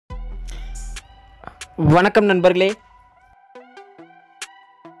வணக்கம் நண்பர்களே.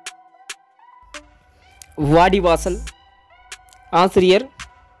 வாடிவாசல் ஆசிரியர்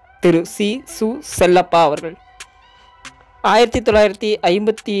திரு C.S.Chellappa அவர்கள்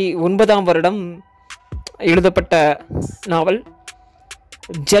 1959 வருடம் எழுதப்பட்ட நாவல்.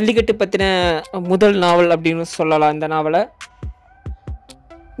 ஜல்லிக்கட்டு பற்றின முதல் நாவல் அப்படின்னு சொல்லலாம். இந்த நாவலை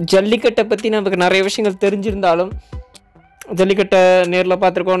ஜல்லிக்கட்டை பற்றி நமக்கு நிறைய விஷயங்கள் தெரிஞ்சிருந்தாலும், ஜல்லிக்கட்டை நேரில்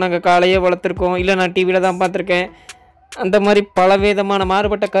பார்த்துருக்கோம், நாங்கள் காளையே வளர்த்துருக்கோம், இல்லை நான் டிவியில் தான் பார்த்துருக்கேன், அந்த மாதிரி பலவிதமான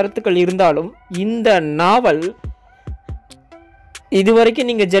மாறுபட்ட கருத்துக்கள் இருந்தாலும் இந்த நாவல் இதுவரைக்கும்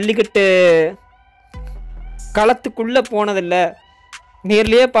நீங்கள் ஜல்லிக்கட்டு களத்துக்குள்ளே போனதில்லை,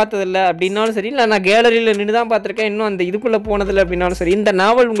 நேர்லேயே பார்த்ததில்லை அப்படின்னாலும் சரி, இல்லை நான் கேலரியில் நின்று தான் பார்த்துருக்கேன், இன்னும் அந்த இதுக்குள்ளே போனதில்லை அப்படின்னாலும் சரி, இந்த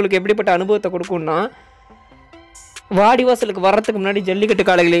நாவல் உங்களுக்கு எப்படிப்பட்ட அனுபவத்தை கொடுக்கும்னா, வாடிவாசலுக்கு வர்றதுக்கு முன்னாடி ஜல்லிக்கட்டு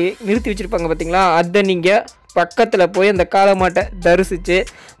காளைகளை நிறுத்தி வச்சுருப்பாங்க பார்த்தீங்களா, அதை நீங்கள் பக்கத்தில் போய் அந்த காளை மாட்டை தரிசித்து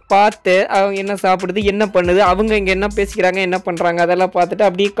பார்த்து அவங்க என்ன சாப்பிடுது, என்ன பண்ணுது, அவங்க இங்கே என்ன பேசிக்கிறாங்க, என்ன பண்ணுறாங்க, அதெல்லாம் பார்த்துட்டு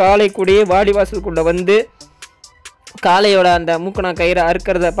அப்படியே காளை கூடயே வாடிவாசலுக்குள்ளே வந்து காளையோட அந்த மூக்கணா கயிறை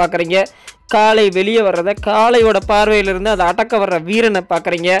அறுக்கிறத பார்க்குறீங்க, காளை வெளியே வர்றதை, காளையோட பார்வையிலிருந்து அதை அடக்க வர்ற வீரனை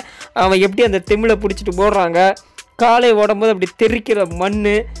பார்க்குறீங்க, அவன் எப்படி அந்த திமிழை பிடிச்சிட்டு போடுறாங்க, காளை ஓடும்போது அப்படி தெரிக்கிற மண்,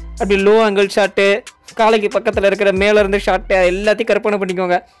 அப்படி லோ ஆங்கிள் ஷாட்டு, காளைக்கு பக்கத்தில் இருக்கிற மேலே இருந்து ஷாட்டு, எல்லாத்தையும் கற்பனை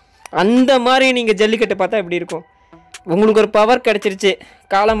பண்ணிக்கோங்க. அந்த மாதிரி நீங்கள் ஜல்லிக்கட்டு பார்த்தா எப்படி இருக்கும்? உங்களுக்கு ஒரு பவர் கிடச்சிருச்சு,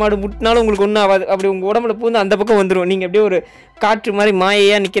 காளை மாடு முட்டினாலும் உங்களுக்கு ஒன்றும் ஆகாது, அப்படி உங்கள் உடம்புல பூந்து அந்த பக்கம் வந்துடும், நீங்கள் அப்படியே ஒரு காற்று மாதிரி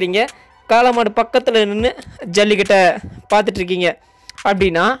மாயையாக நிற்கிறீங்க, காளை மாடு பக்கத்தில் நின்று ஜல்லிக்கட்டை பார்த்துட்ருக்கீங்க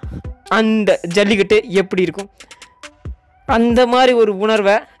அப்படின்னா அந்த ஜல்லிக்கட்டு எப்படி இருக்கும்? அந்த மாதிரி ஒரு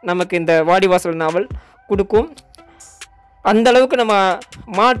உணர்வை நமக்கு இந்த வாடிவாசல் நாவல் கொடுக்கும். அந்தளவுக்கு நம்ம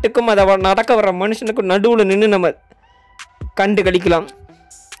மாட்டுக்கும் அதை நடக்க வர்ற மனுஷனுக்கும் நடுவில் நின்று நம்ம கண்டு கழிக்கலாம்.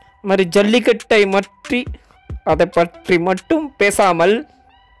 மாதிரி ஜல்லிக்கட்டை அதை பற்றி மட்டும் பேசாமல்,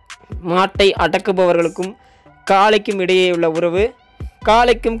 மாட்டை அடக்குபவர்களுக்கும் காளைக்கும் இடையே உள்ள உறவு,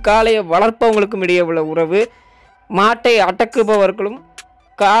 காளைக்கும் காளையை வளர்ப்பவங்களுக்கும் இடையே உள்ள உறவு, மாட்டை அடக்குபவர்களும்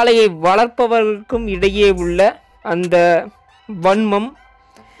காளையை வளர்ப்பவர்களுக்கும் இடையே உள்ள அந்த வன்மம்,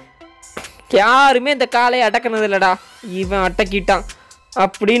 யாருமே இந்த காளையை அடக்கினது இல்லைடா, இவன் அடக்கிட்டான்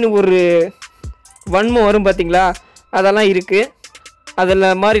அப்படின்னு ஒரு வன்மம் வரும் பார்த்தீங்களா, அதெல்லாம் இருக்குது. அதில்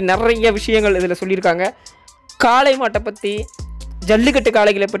மாதிரி நிறைய விஷயங்கள் இதில் சொல்லியிருக்காங்க. காளை மாட்டை பற்றி, ஜல்லிக்கட்டு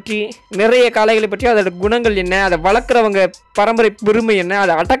காளைகளை பற்றி, நிறைய காளைகளை பற்றி, அதோட குணங்கள் என்ன, அதை வளர்க்குறவங்க பரம்பரை பெருமை என்ன,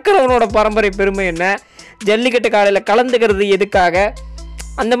 அதை அடக்கிறவனோட பரம்பரை பெருமை என்ன, ஜல்லிக்கட்டு காளையில் கலந்துக்கிறது எதுக்காக,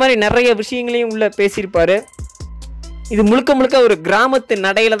 அந்த மாதிரி நிறைய விஷயங்களையும் உள்ள பேசியிருப்பார். இது முழுக்க முழுக்க ஒரு கிராமத்து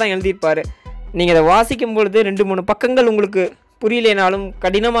நடையில் தான் எழுதியிருப்பார். நீங்கள் அதை வாசிக்கும் பொழுது 2-3 பக்கங்கள் உங்களுக்கு புரியலைனாலும்,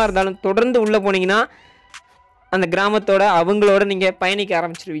 கடினமாக இருந்தாலும், தொடர்ந்து உள்ளே போனீங்கன்னா அந்த கிராமத்தோட அவங்களோட நீங்கள் பயணிக்க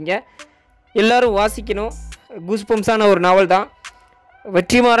ஆரம்பிச்சிருவீங்க. எல்லோரும் வாசிக்கணும். கூஸ்பம்ஸான ஒரு நாவல் தான்.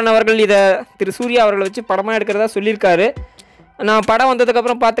 வெற்றிமாறன் அவர்கள் இதை திரு சூர்யா அவர்களை வச்சு படமாக எடுக்கிறதா சொல்லியிருக்காரு. நான் படம்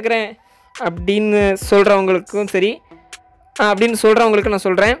வந்ததுக்கப்புறம் பார்த்துக்கிறேன் அப்படின்னு சொல்கிறவங்களுக்கும் சரி, அப்படின்னு சொல்கிறவங்களுக்கு நான்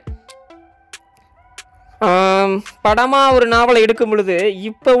சொல்கிறேன், படமாக ஒரு நாவலை எடுக்கும் பொழுது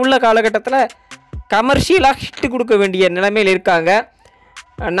இப்போ உள்ள காலகட்டத்தில் கமர்ஷியலாக ஹிட்டு கொடுக்க வேண்டிய நிலைமையில் இருக்காங்க.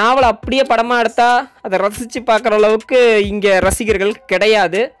 நாவலை அப்படியே படமாக எடுத்தால் அதை ரசித்து பார்க்குற அளவுக்கு இங்கே ரசிகர்கள்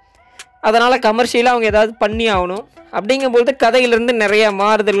கிடையாது. அதனால் கமர்ஷியலாக அவங்க ஏதாவது பண்ணி ஆகணும். அப்படிங்கும்பொழுது கதையிலேருந்து நிறையா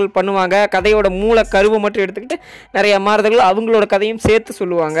மாறுதல்கள் பண்ணுவாங்க. கதையோட மூல கருவை மட்டும் எடுத்துக்கிட்டு நிறையா மாறுதல்கள் அவங்களோட கதையும் சேர்த்து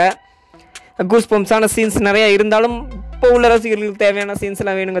சொல்லுவாங்க. கூஸ்பம்ஸான சீன்ஸ் நிறையா இருந்தாலும் இப்போ உள்ள ரசிகர்களுக்கு தேவையான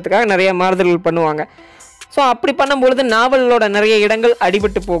சீன்ஸ்லாம் வேணுங்கிறதுக்காக நிறையா மாறுதல்கள் பண்ணுவாங்க. ஸோ அப்படி பண்ணும்பொழுது நாவலோட நிறைய இடங்கள்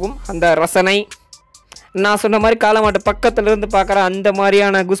அடிபட்டு போகும். அந்த ரசனை, நான் சொன்ன மாதிரி காளமாட்டு பக்கத்துலேருந்து பார்க்குற அந்த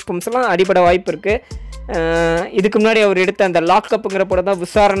மாதிரியான கூஸ்பம்ஸ்லாம் அடிபட வாய்ப்பு இருக்குது. இதுக்கு முன்னாடி அவர் எடுத்த அந்த லாக்அப்புங்கிற படம் தான்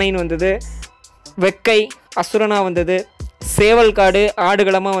விசாரணைன்னு வந்தது, வெக்கை அசுரனாக வந்தது, சேவல் காடு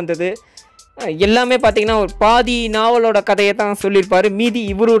ஆடுகளமாக வந்தது. எல்லாமே பார்த்திங்கன்னா ஒரு பாதி நாவலோட கதையை தான் சொல்லியிருப்பார், மீதி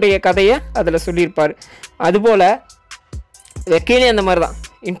இவருடைய கதையை அதில் சொல்லியிருப்பார். அதுபோல் வெக்கையிலே அந்த மாதிரி தான்.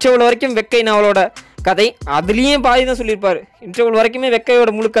 இன்டர்வல் வரைக்கும் வெக்கை நாவலோட கதை, அதுலேயும் பாதி தான் சொல்லியிருப்பார். இன்டர்வல் வரைக்குமே வெக்கையோட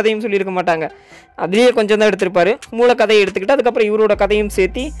முழு கதையும் சொல்லியிருக்க மாட்டாங்க, அதுலேயே கொஞ்சம் தான் எடுத்திருப்பார். மூல கதையை எடுத்துக்கிட்டு அதுக்கப்புறம் இவரோட கதையும்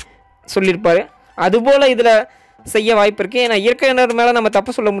சேர்த்து சொல்லியிருப்பார். அதுபோல் இதில் செய்ய வாய்ப்பு இருக்குது. ஏன்னா இயற்கையினர் மேலே நம்ம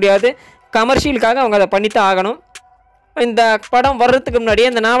தப்பு சொல்ல முடியாது, கமர்ஷியலுக்காக அவங்க அதை பண்ணித்தான் ஆகணும். இந்த படம் வர்றதுக்கு முன்னாடியே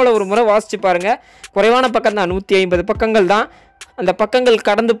இந்த நாவலை ஒரு முறை வாசித்து பாருங்கள். குறைவான பக்கம் தான், 150 பக்கங்கள் தான். அந்த பக்கங்கள்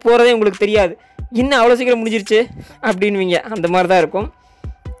கடந்து போகிறதே உங்களுக்கு தெரியாது, இன்னும் அவ்வளோ சீக்கிரம் முடிஞ்சிருச்சு அப்படின்வீங்க. அந்த மாதிரி தான் இருக்கும்.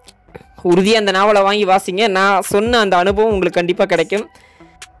 உறுதியாக அந்த நாவலை வாங்கி வாசிங்க. நான் சொன்ன அந்த அனுபவம் உங்களுக்கு கண்டிப்பாக கிடைக்கும்.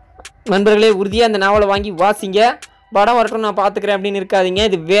 நண்பர்களே, உறுதியாக அந்த நாவலை வாங்கி வாசிங்க. படம் வரட்டும் நான் பார்த்துக்கிறேன் அப்படின்னு இருக்காதீங்க.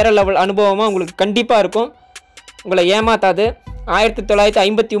 இது வேறு லெவல் அனுபவமாக உங்களுக்கு கண்டிப்பாக இருக்கும், உங்களை ஏமாத்தாது.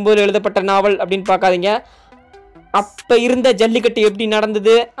 1959 எழுதப்பட்ட நாவல் அப்படின்னு பார்க்காதீங்க. அப்போ இருந்த ஜல்லிக்கட்டு எப்படி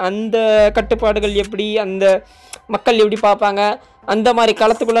நடந்தது, அந்த கட்டுப்பாடுகள் எப்படி, அந்த மக்கள் எப்படி பார்ப்பாங்க, அந்த மாதிரி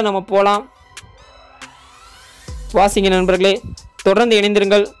களத்துக்குள்ளே நம்ம போகலாம். வாசிங்க நண்பர்களே, தொடர்ந்து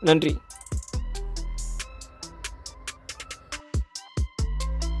இணைந்திருங்கள். நன்றி.